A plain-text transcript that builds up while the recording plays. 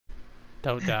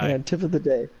Don't die. And tip of the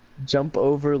day: jump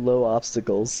over low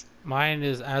obstacles. Mine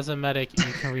is, as a medic,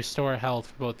 you can restore health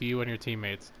for both you and your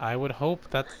teammates. I would hope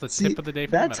that's the See, tip of the day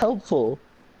for the that's medic. helpful.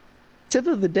 Tip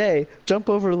of the day: jump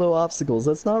over low obstacles.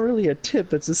 That's not really a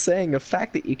tip. It's just saying a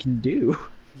fact that you can do.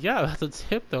 Yeah, that's a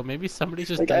tip though. Maybe somebody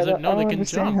just Like doesn't know I they don't can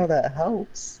understand jump. how that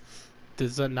helps.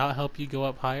 Does that not help you go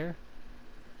up higher?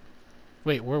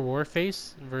 Wait, we're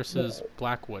Warface versus No,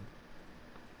 Blackwood.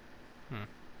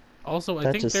 Also, I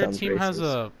that think just their sounds team has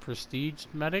racist. a prestige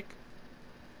medic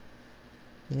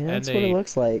Yeah, and that's what it a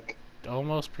looks like.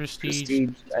 almost prestige Prestige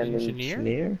and engineer.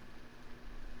 engineer.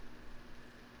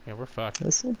 Yeah, we're fucked.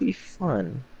 This will be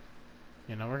fun.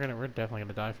 You know, we're definitely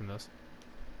gonna die from this.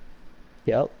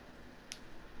 Yep.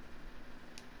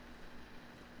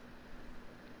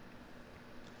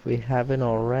 If we haven't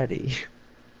already.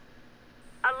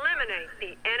 Eliminate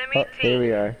the enemy Oh, team. here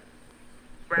we are.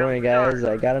 Don't worry, Round guys.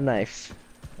 start. I got a knife.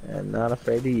 I'm not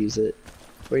afraid to use it.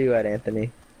 Where you at,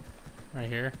 Anthony? Right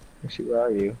here. Actually, where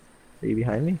are you? Are you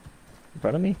behind me? In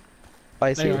front of me? Oh,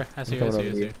 I see There you you. are. I see I'm you. I coming see you. I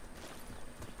over see to you.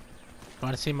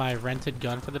 Want to see my rented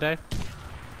gun for the day?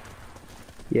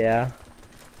 Yeah.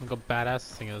 Look how badass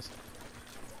this thing is.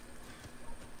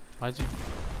 Why'd you...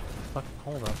 Fuck,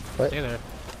 hold up. What? Stay there.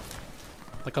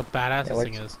 Look how badass Yeah, this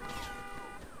thing is.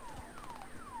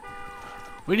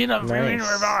 We need to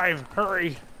revive!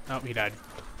 Hurry! Oh, he died.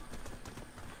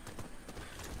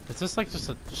 Is this like just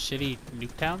a shitty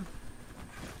nuke town?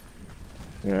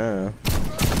 Yeah.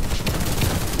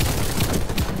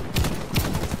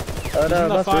 He's Oh no, in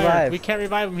the must fire. revive. We can't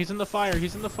revive him. He's in the fire.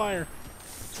 He's in the fire.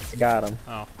 Got him.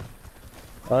 Oh,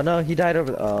 Oh no, he died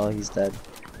over. Oh, he's dead.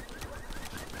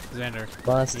 Xander.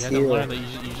 Must You had to heal. learn that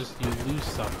you lose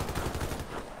stuff.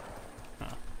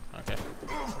 Oh, okay.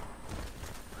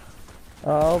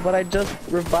 Oh, but I just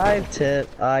revived it.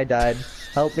 I died.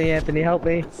 Help me, Anthony. Help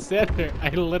me. Xander, I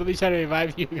literally tried to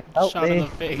revive you. You got Help shot in me. the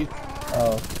face.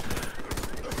 Oh.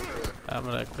 I'm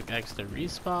gonna click X to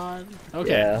respawn.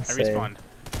 Okay, Yeah, I same. respawned.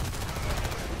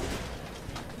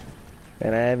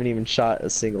 And I haven't even shot a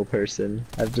single person.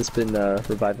 I've just been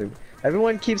reviving.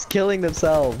 Everyone keeps killing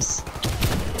themselves.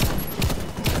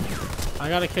 I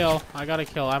got a kill. I got a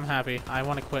kill. I'm happy. I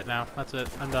want to quit now. That's it.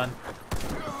 I'm done.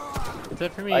 That's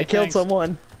it for me. I killed Thanks.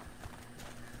 someone.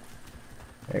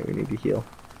 Alright, we need to heal.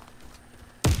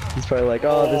 He's probably like,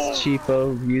 oh, this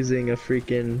cheapo using a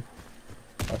freaking...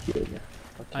 I'll heal you.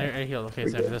 Okay. I healed. Okay, We're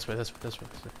Xander, good. this way.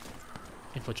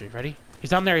 Infiltrate. Ready?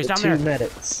 He's down there. He's The down two there.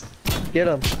 medics. Get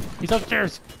him. He's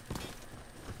upstairs.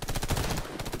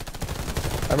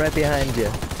 I'm right behind you.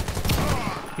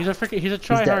 He's a dead.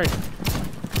 tryhard.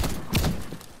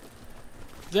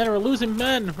 Xander, we're losing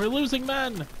men. We're losing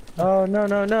men. Oh, no,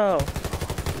 no, no.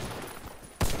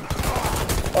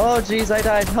 Oh, jeez, I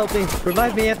died. Help me.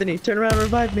 Revive me, Anthony. Turn around and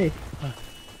revive me.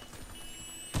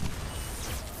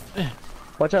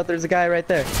 Watch out, there's a guy right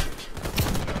there.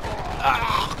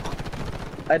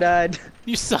 I died.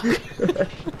 You suck. All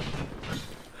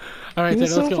right, He Xander,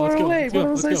 was so let's go. far Let's go. away. Let's go.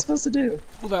 What was I Let's go. supposed to do?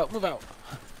 Move out. Move out.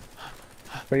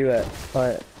 Where you at?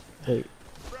 Alright. Wait.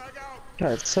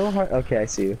 God, it's so hard. Okay, I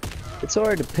see you. It's so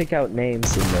hard to pick out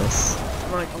names in this.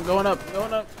 I'm going up. I'm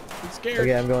going up. I'm scared.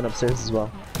 Okay, I'm going upstairs as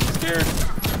well. I'm scared.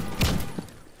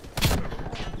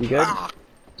 You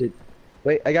good?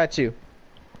 Wait, I got you.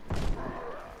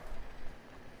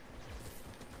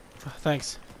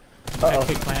 Thanks. I Uh-oh.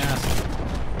 kicked my ass.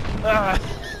 Ah!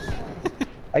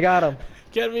 I got him.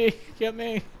 Get me! Get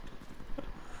me!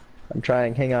 I'm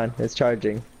trying. Hang on. It's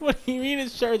charging. What do you mean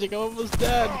it's charging? I'm almost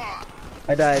dead.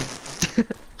 I died.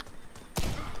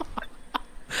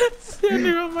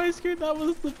 Standing on my screen, that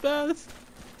was the best.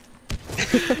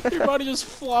 Your body just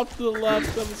flopped to the left.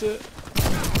 That was it.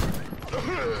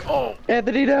 Oh!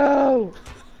 Anthony, no!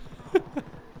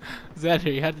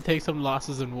 Xander, you had to take some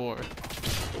losses in war.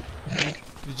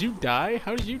 Did you die?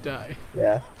 How did you die?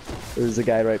 Yeah. There's a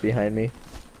guy right behind me.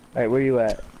 Alright, where you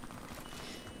at?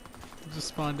 You just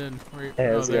spawned in. Where, Hey,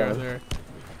 oh, let's there, go. there.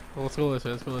 Well, let's go this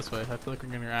way. Let's go this way. I feel like we're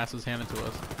getting our asses handed to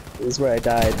us. This is where I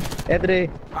died. Anthony!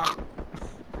 Ah.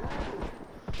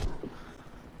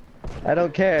 I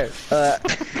don't care.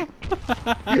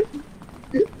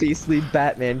 Beastly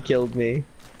Batman killed me.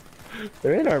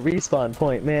 They're in our respawn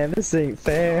point, man. This ain't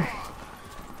fair.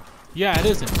 Yeah, it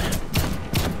isn't, man.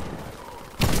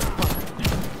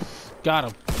 Got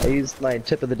him. I used my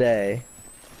tip of the day.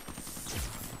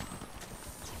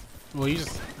 Well, you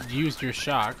just used your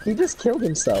shock. He just killed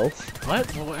himself.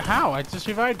 What? Well, how? I just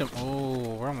revived him. Oh,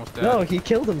 we're almost dead. No, he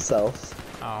killed himself.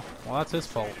 Oh, well, that's his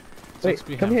fault. Wait, Sucks to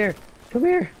be come him. here. Come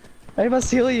here. I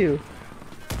must heal you.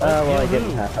 Well, heal I gave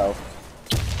him who? half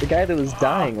health. The guy that was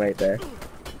dying right there.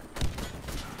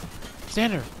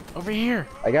 Xander, Over here.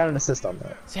 I got an assist on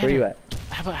that. Xander, Where you at?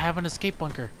 I have an escape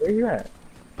bunker. Where you at?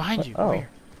 Behind you. Oh. Over here.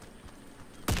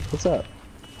 What's up?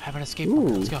 I have an escape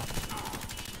bunker. Let's go.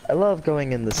 I love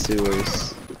going in the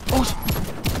sewers.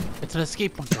 Oh, it's an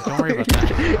escape bunker. Don't worry about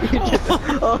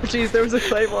that. Oh jeez, there was a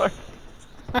claymore.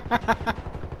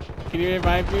 Can you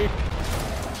revive me?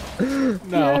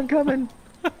 No. Yeah, I'm coming.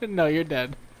 No, you're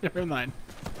dead. Never mind.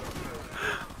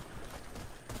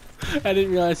 I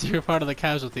didn't realize you were part of the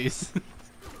casualties.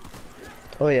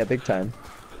 Oh yeah, big time.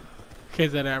 Okay,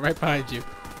 Xander, I'm right behind you.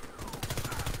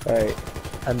 Alright,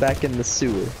 I'm back in the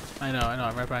sewer. I know,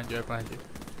 I'm right behind you,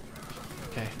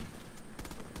 Okay.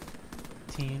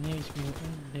 Teenage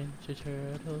Mutant Ninja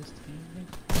Turtles.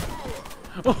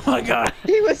 Oh my god!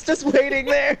 He was just waiting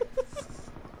there!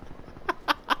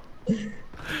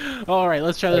 Alright,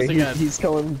 let's try this again. He's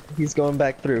going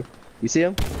back through. You see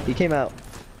him? He came out.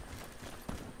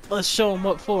 Let's show him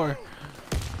what for.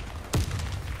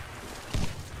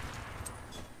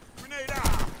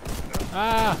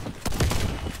 Ah!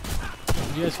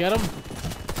 Did you guys get him?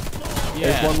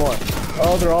 Yeah. There's one more.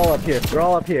 Oh, they're all up here. They're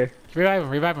all up here.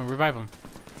 Revive him.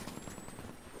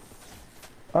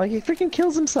 Oh, he freaking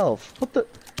kills himself. What the?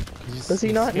 Does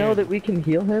he not know that we can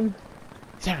heal him?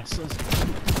 Sarah,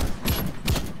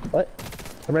 What?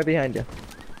 I'm right behind you.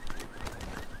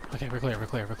 Okay, we're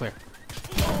clear.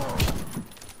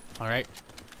 Alright.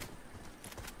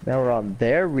 Now we're on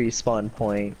their respawn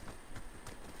point.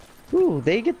 Ooh,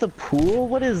 they get the pool?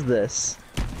 What is this?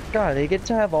 God, they get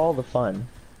to have all the fun.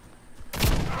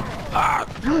 Ah!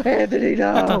 Anthony,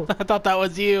 no! I thought that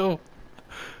was you!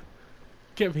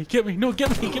 Get me, no, get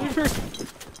me first!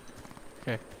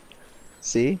 Okay.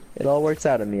 See? It all works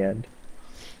out in the end.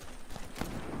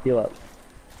 Heal up.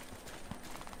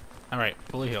 Alright,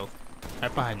 fully healed.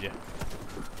 Right behind you.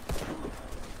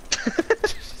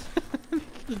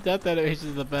 The death animation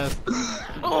is the best.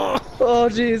 Oh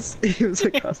Jeez. He was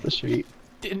across the street.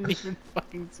 Didn't even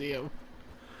fucking see him.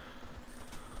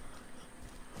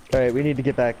 Alright, we need to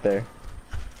get back there.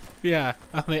 Yeah,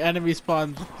 the enemy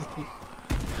spawned.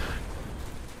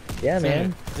 Yeah,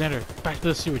 man. Xander, back to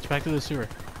the sewer,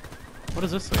 What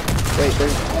is this thing? Wait,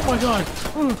 there's... Oh my god!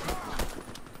 Ooh.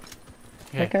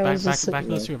 Okay, That guy was just back to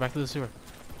the sitting sewer,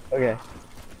 Okay.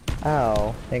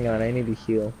 Ow. Hang on, I need to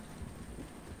heal.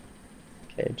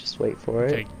 Okay, just wait for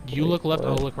it. Okay, you look left,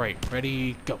 I'll look right.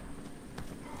 Ready, go.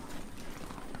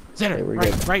 Xander,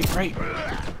 Okay, right.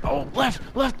 Oh, left!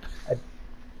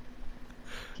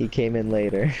 He came in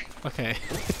later. Okay.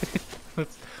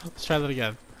 let's try that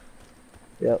again.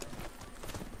 Yep.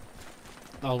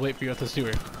 I'll wait for you at the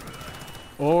sewer.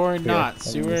 Or not. I'm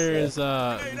Sewer gonna say. is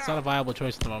it's not a viable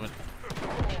choice at the moment.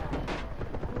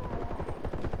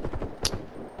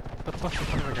 What the fuck is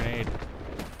a grenade?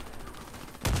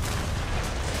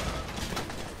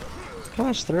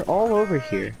 Gosh, they're all over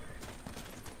here.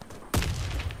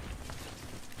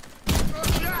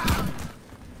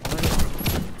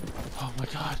 Oh my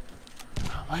god.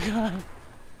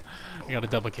 I got a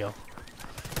double kill.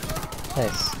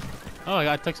 Nice. Oh,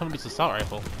 I took somebody's assault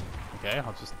rifle. Okay,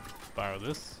 I'll just borrow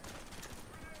this.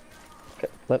 Okay,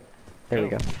 look. There we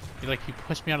go. You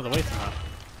pushed me out of the way somehow.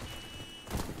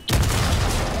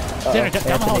 Uh-oh, Down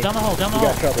the hole, down the hole. You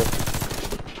got trouble.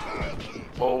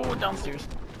 Oh, downstairs.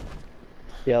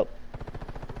 Yep.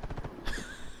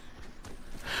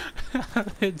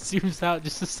 It zooms out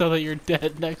just so that you're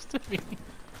dead next to me.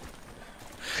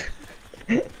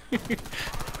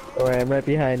 Alright, I'm right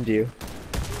behind you.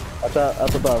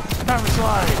 Up above. Power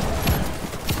slide!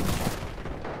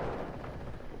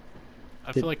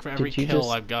 I feel like for every kill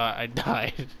I've got, I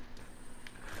died.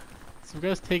 Some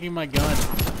guy's taking my gun.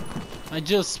 I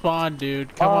just spawned,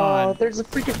 dude. Come on. Oh, there's a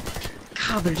freaking...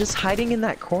 God, they're just hiding in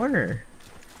that corner.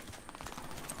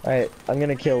 Alright, I'm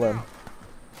gonna kill them.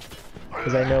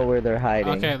 Because I know where they're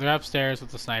hiding. Okay, they're upstairs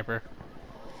with the sniper.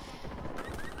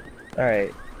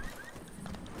 Alright.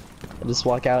 I just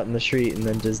walk out in the street and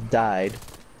then just died.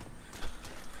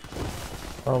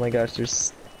 Oh my gosh,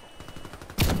 there's...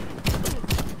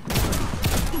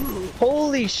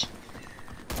 Holy sh...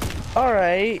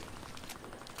 Alright.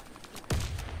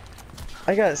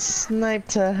 I got sniped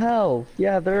to hell.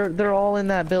 Yeah, they're all in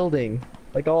that building.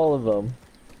 Like all of them.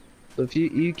 So if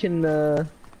you can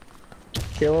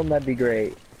kill them, that'd be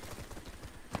great.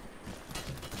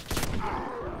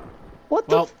 What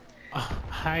the? Well,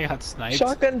 I got sniped.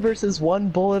 Shotgun versus one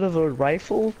bullet of a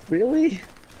rifle? Really?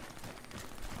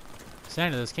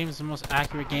 Xander, this game is the most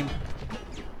accurate game.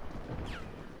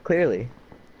 Clearly.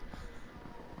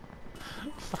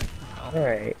 No.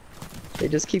 Alright. They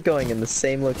just keep going in the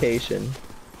same location.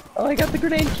 Oh, I got the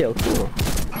grenade kill. Cool.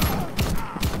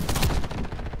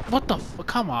 What the f-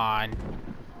 Come on.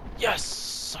 Yes!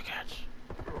 Suck it.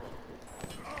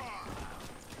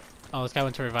 Oh, this guy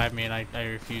went to revive me and I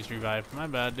refused revive. My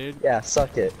bad, dude. Yeah,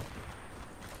 suck it.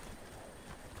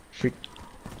 Freak.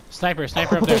 Sniper up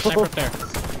there, sniper up there.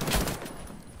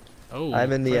 Oh,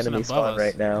 I'm in the person enemy above spawn us.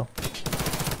 right now.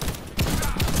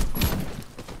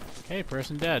 Okay,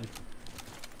 person dead.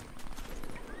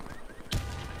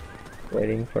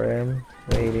 Waiting for him.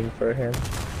 Waiting for him.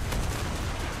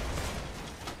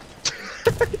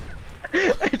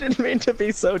 I didn't mean to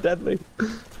be so deadly.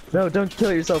 No, don't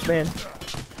kill yourself, man.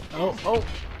 Oh,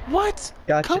 what?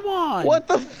 Gotcha. Come on! What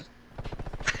the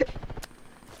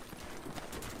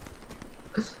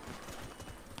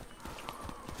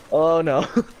Oh no.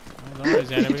 Oh, don't worry,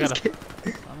 Xander, we Just gotta...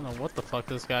 I don't know what the fuck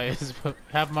this guy is, but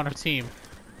have him on our team.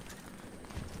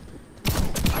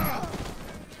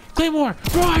 Claymore!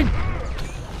 Run!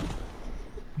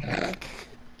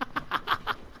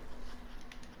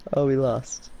 Oh, we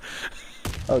lost.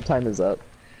 Oh, time is up.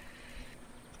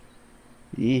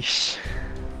 Yeesh.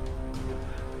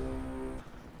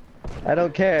 I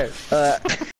don't care.